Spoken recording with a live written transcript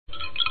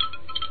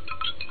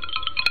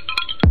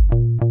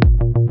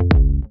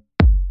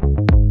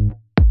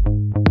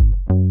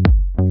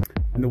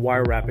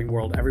wire wrapping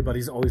world,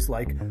 everybody's always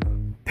like,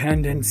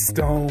 pendant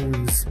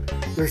stones,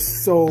 they're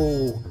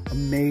so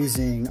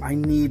amazing. I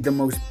need the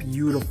most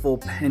beautiful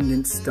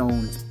pendant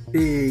stones,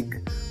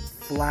 big,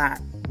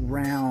 flat,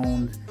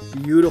 round,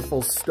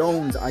 beautiful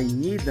stones. I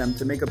need them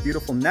to make a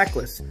beautiful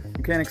necklace.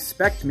 You can't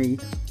expect me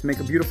to make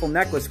a beautiful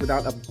necklace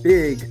without a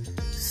big,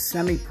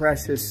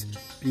 semi-precious,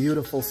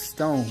 beautiful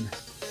stone.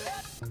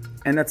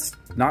 And that's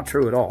not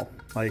true at all.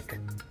 Like,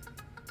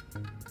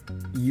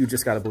 you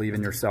just got to believe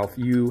in yourself.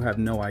 You have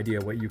no idea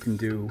what you can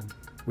do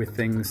with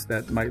things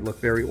that might look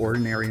very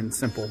ordinary and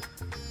simple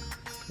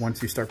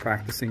once you start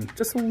practicing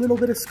just a little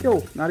bit of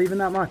skill, not even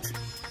that much.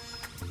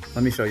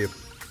 Let me show you.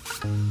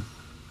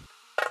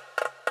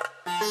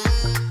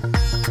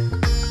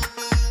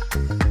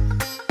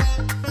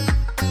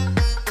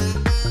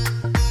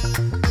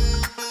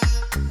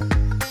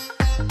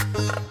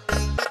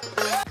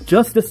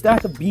 Just a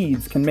stack of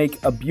beads can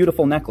make a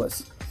beautiful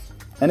necklace.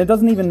 And it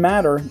doesn't even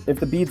matter if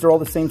the beads are all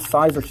the same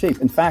size or shape.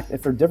 In fact,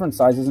 if they're different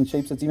sizes and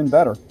shapes, it's even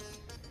better.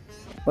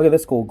 Look at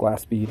this cool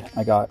glass bead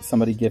I got.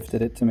 Somebody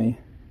gifted it to me.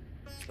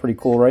 It's pretty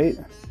cool, right?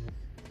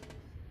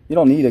 You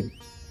don't need a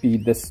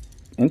bead this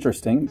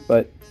interesting,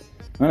 but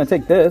I'm gonna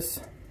take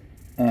this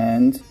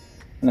and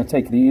I'm gonna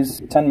take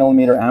these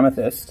 10mm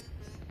amethyst.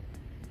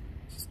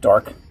 It's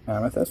dark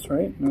amethyst,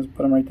 right? Let's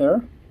put them right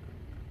there.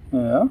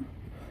 Yeah. And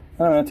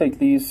I'm gonna take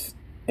these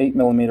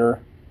 8mm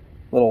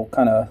little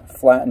kind of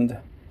flattened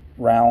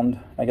round,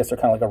 I guess they're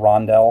kind of like a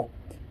rondelle,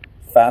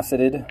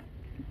 faceted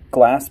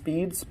glass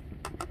beads,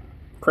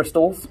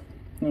 crystals,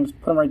 and just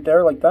put them right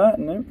there like that.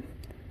 And then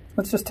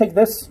let's just take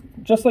this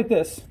just like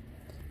this.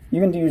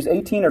 You can use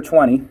 18 or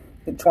 20.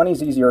 20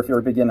 is easier if you're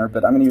a beginner,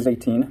 but I'm going to use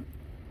 18.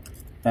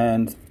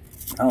 And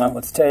I don't know,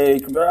 let's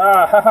take,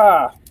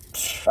 I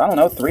don't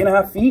know,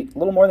 3.5 feet, a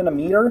little more than a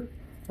meter,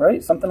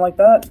 right? Something like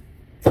that.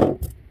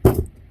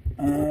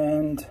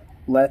 And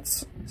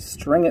let's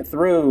string it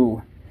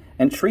through.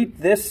 And treat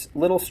this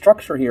little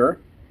structure here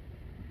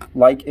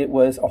like it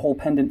was a whole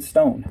pendant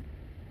stone.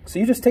 So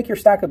you just take your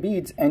stack of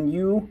beads and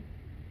you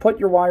put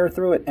your wire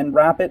through it and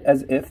wrap it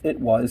as if it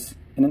was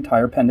an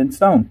entire pendant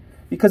stone.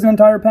 Because an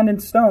entire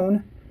pendant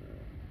stone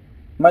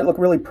might look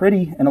really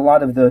pretty in a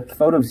lot of the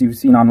photos you've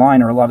seen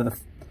online, or a lot of the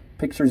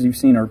pictures you've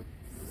seen, or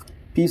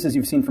pieces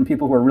you've seen from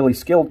people who are really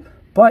skilled.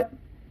 But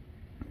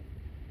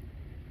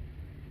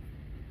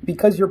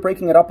because you're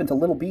breaking it up into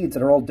little beads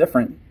that are all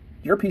different,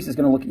 your piece is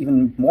going to look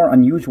even more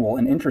unusual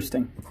and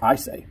interesting, I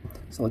say.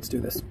 So let's do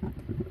this.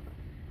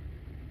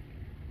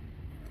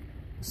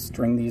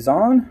 String these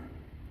on.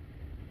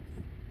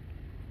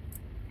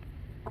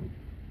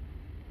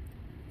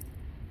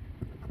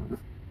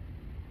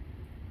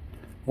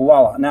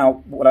 Voila.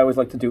 Now, what I always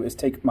like to do is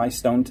take my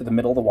stone to the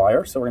middle of the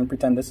wire. So we're going to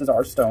pretend this is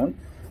our stone.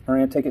 We're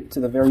going to take it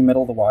to the very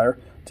middle of the wire.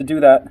 To do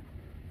that,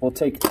 we'll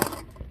take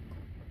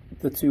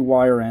the two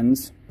wire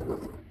ends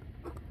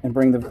and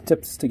bring the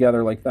tips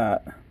together like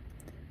that.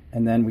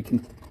 And then we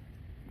can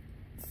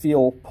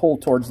pull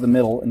towards the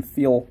middle and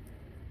feel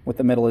what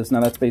the middle is.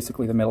 Now that's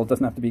basically the middle. It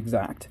doesn't have to be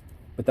exact,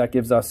 but that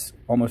gives us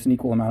almost an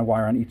equal amount of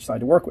wire on each side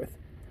to work with.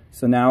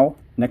 So now,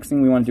 next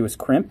thing we want to do is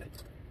crimp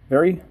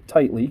very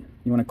tightly.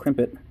 You want to crimp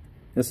it.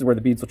 This is where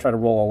the beads will try to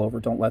roll all over.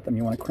 Don't let them.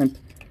 You want to crimp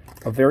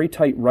a very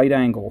tight right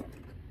angle.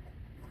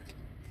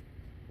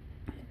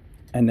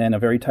 And then a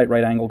very tight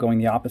right angle going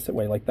the opposite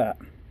way like that.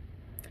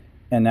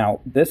 And now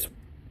this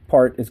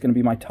part is going to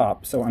be my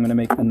top. So I'm going to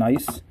make a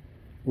nice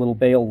little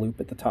bail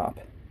loop at the top.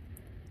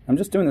 I'm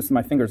just doing this with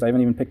my fingers. I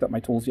haven't even picked up my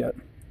tools yet.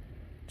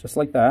 Just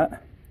like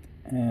that.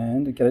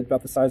 And to get it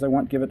about the size I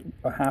want, give it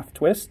a half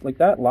twist like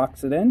that,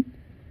 locks it in.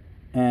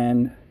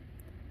 And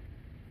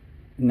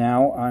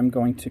now I'm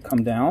going to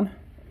come down.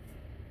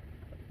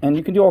 And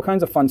you can do all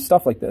kinds of fun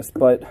stuff like this,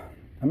 but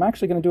I'm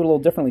actually going to do it a little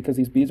differently because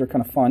these beads are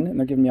kind of fun and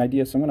they're giving me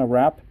ideas. So I'm going to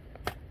wrap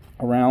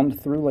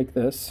around through like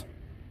this.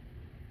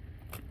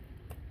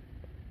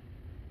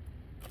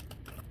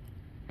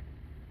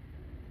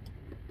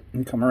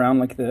 And come around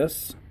like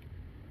this.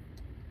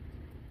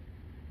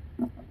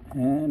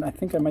 And I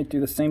think I might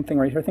do the same thing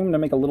right here. I think I'm going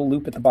to make a little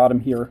loop at the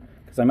bottom here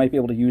because I might be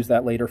able to use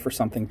that later for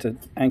something to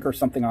anchor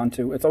something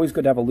onto. It's always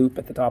good to have a loop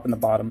at the top and the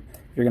bottom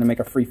if you're going to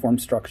make a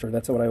freeform structure.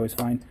 That's what I always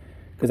find,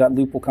 because that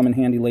loop will come in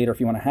handy later if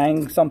you want to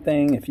hang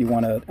something, if you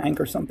want to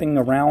anchor something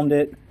around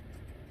it,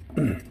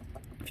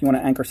 if you want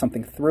to anchor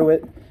something through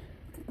it.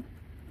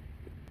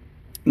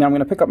 Now I'm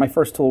going to pick up my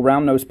first tool,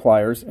 round nose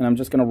pliers, and I'm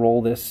just going to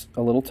roll this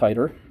a little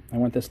tighter. I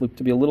want this loop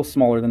to be a little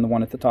smaller than the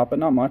one at the top, but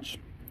not much.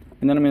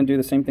 And then I'm going to do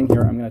the same thing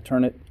here. I'm going to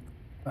turn it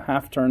a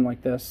half turn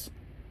like this,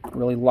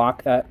 really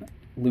lock that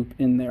loop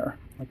in there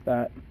like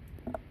that.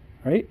 All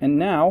right, and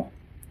now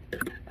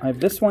I have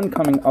this one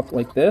coming up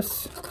like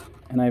this,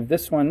 and I have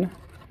this one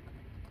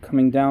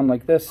coming down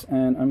like this,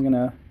 and I'm going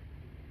to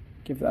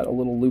give that a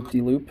little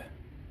loop-de-loop.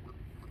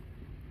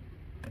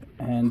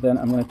 And then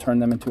I'm going to turn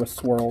them into a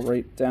swirl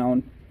right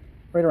down,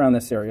 right around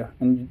this area.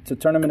 And to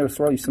turn them into a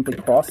swirl, you simply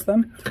cross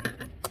them.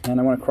 And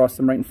I want to cross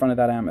them right in front of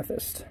that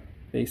amethyst,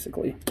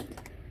 basically.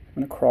 I'm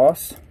going to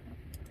cross,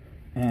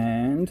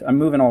 and I'm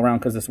moving all around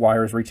because this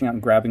wire is reaching out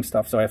and grabbing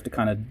stuff, so I have to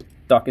kind of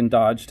duck and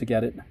dodge to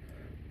get it.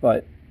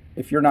 But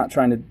if you're not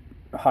trying to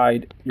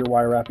hide your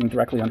wire wrapping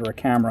directly under a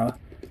camera,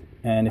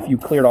 and if you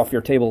cleared off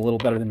your table a little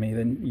better than me,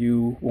 then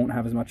you won't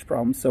have as much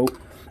problem. So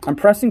I'm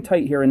pressing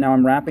tight here, and now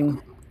I'm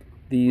wrapping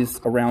these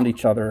around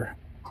each other.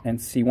 And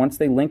see, once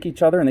they link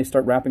each other and they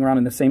start wrapping around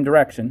in the same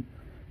direction,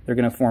 they're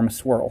going to form a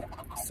swirl.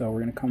 So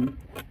we're going to come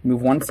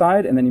move one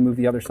side, and then you move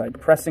the other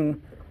side,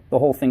 pressing the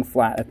whole thing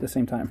flat at the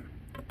same time.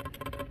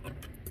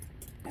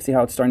 See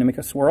how it's starting to make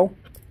a swirl?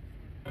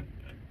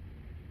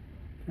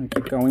 And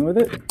keep going with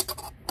it.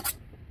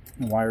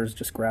 The wire's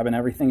just grabbing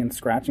everything and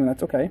scratching,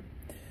 that's okay.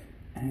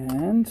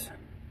 And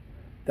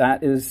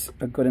that is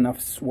a good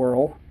enough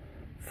swirl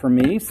for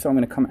me. So I'm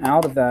going to come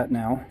out of that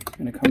now.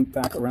 I'm going to come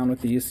back around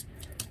with these,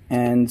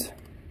 and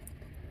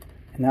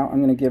now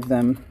I'm going to give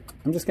them,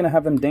 I'm just going to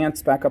have them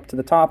dance back up to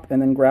the top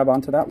and then grab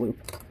onto that loop.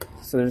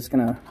 So they're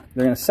going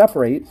to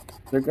separate.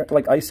 They're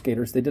like ice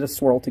skaters. They did a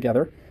swirl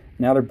together.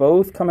 Now they're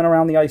both coming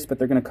around the ice, but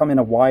they're going to come in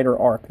a wider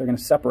arc. They're going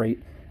to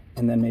separate,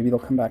 and then maybe they'll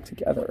come back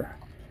together.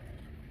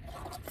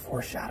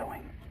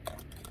 Foreshadowing.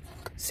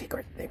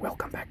 Secret, they will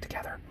come back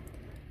together.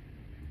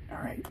 All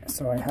right,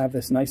 so I have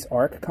this nice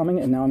arc coming,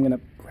 and now I'm going to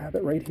grab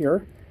it right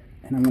here,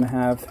 and I'm going to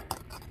have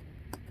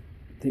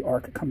the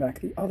arc come back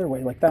the other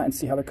way like that, and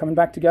see how they're coming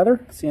back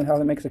together? Seeing how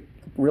that makes a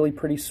really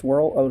pretty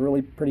swirl, a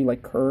really pretty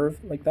like curve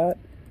like that.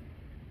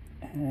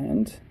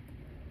 And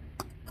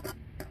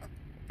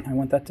I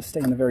want that to stay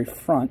in the very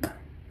front.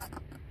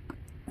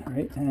 All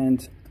right,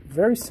 and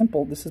very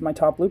simple. This is my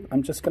top loop.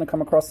 I'm just going to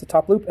come across the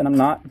top loop, and I'm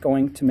not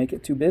going to make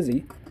it too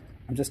busy.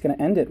 I'm just going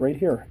to end it right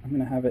here. I'm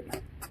going to have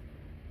it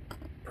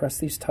press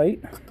these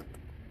tight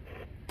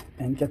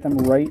and get them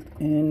right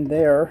in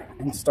there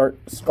and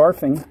start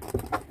scarfing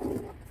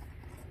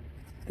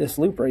this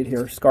loop right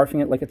here,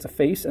 scarfing it like it's a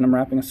face, and I'm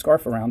wrapping a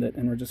scarf around it,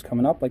 and we're just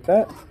coming up like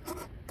that,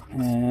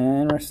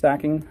 and we're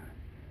stacking.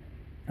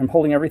 I'm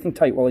holding everything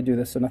tight while I do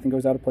this so nothing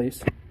goes out of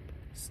place.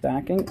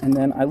 Stacking, and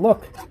then I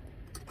look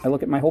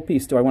at my whole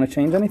piece. Do I want to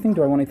change anything?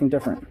 Do I want anything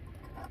different?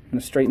 I'm going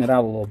to straighten it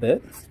out a little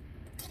bit.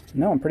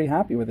 No, I'm pretty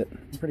happy with it.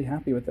 I'm pretty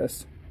happy with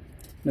this.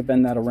 I'm going to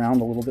bend that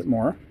around a little bit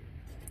more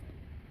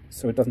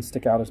so it doesn't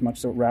stick out as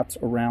much, so it wraps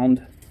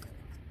around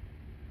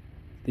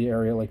the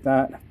area like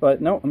that.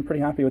 But no, I'm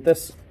pretty happy with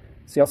this.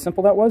 See how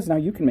simple that was? Now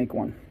you can make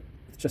one.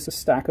 It's just a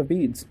stack of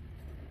beads.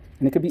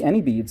 And it could be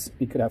any beads.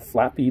 You could have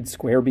flat beads,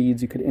 square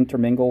beads. You could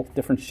intermingle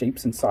different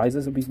shapes and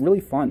sizes. It would be really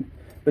fun.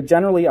 But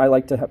generally, I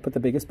like to put the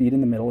biggest bead in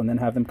the middle and then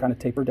have them kind of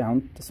taper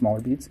down to smaller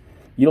beads.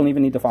 You don't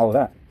even need to follow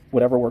that.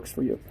 Whatever works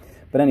for you.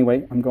 But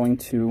anyway, I'm going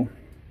to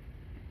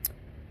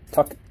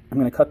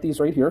cut these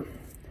right here.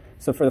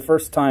 So for the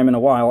first time in a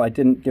while, I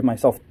didn't give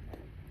myself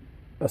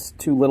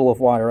too little of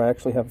wire. I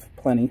actually have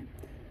plenty.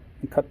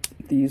 And cut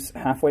these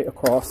halfway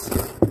across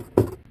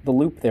the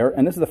loop there.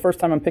 And this is the first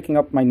time I'm picking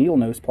up my needle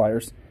nose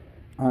pliers.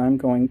 I'm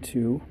going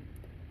to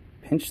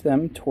pinch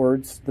them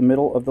towards the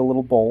middle of the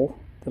little bowl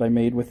that I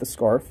made with the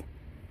scarf.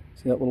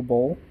 See that little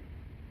bowl?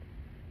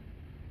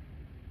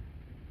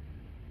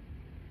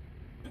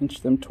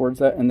 Pinch them towards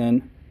that, and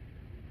then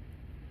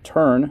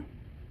turn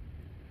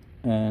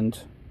and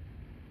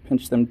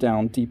pinch them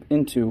down deep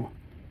into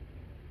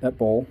that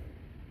bowl.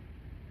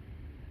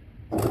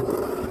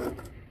 And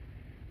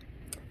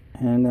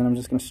then I'm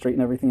just going to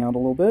straighten everything out a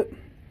little bit.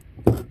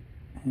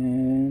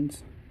 And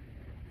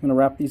I'm going to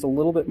wrap these a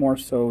little bit more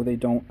so they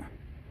don't...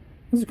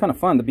 This is kind of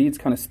fun. The beads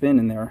kind of spin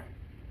in there.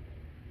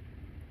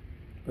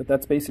 But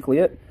that's basically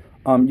it.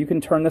 You can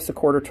turn this a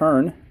quarter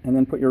turn and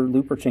then put your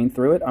loop or chain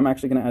through it. I'm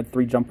actually going to add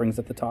 3 jump rings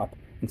at the top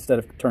instead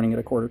of turning it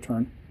a quarter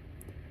turn.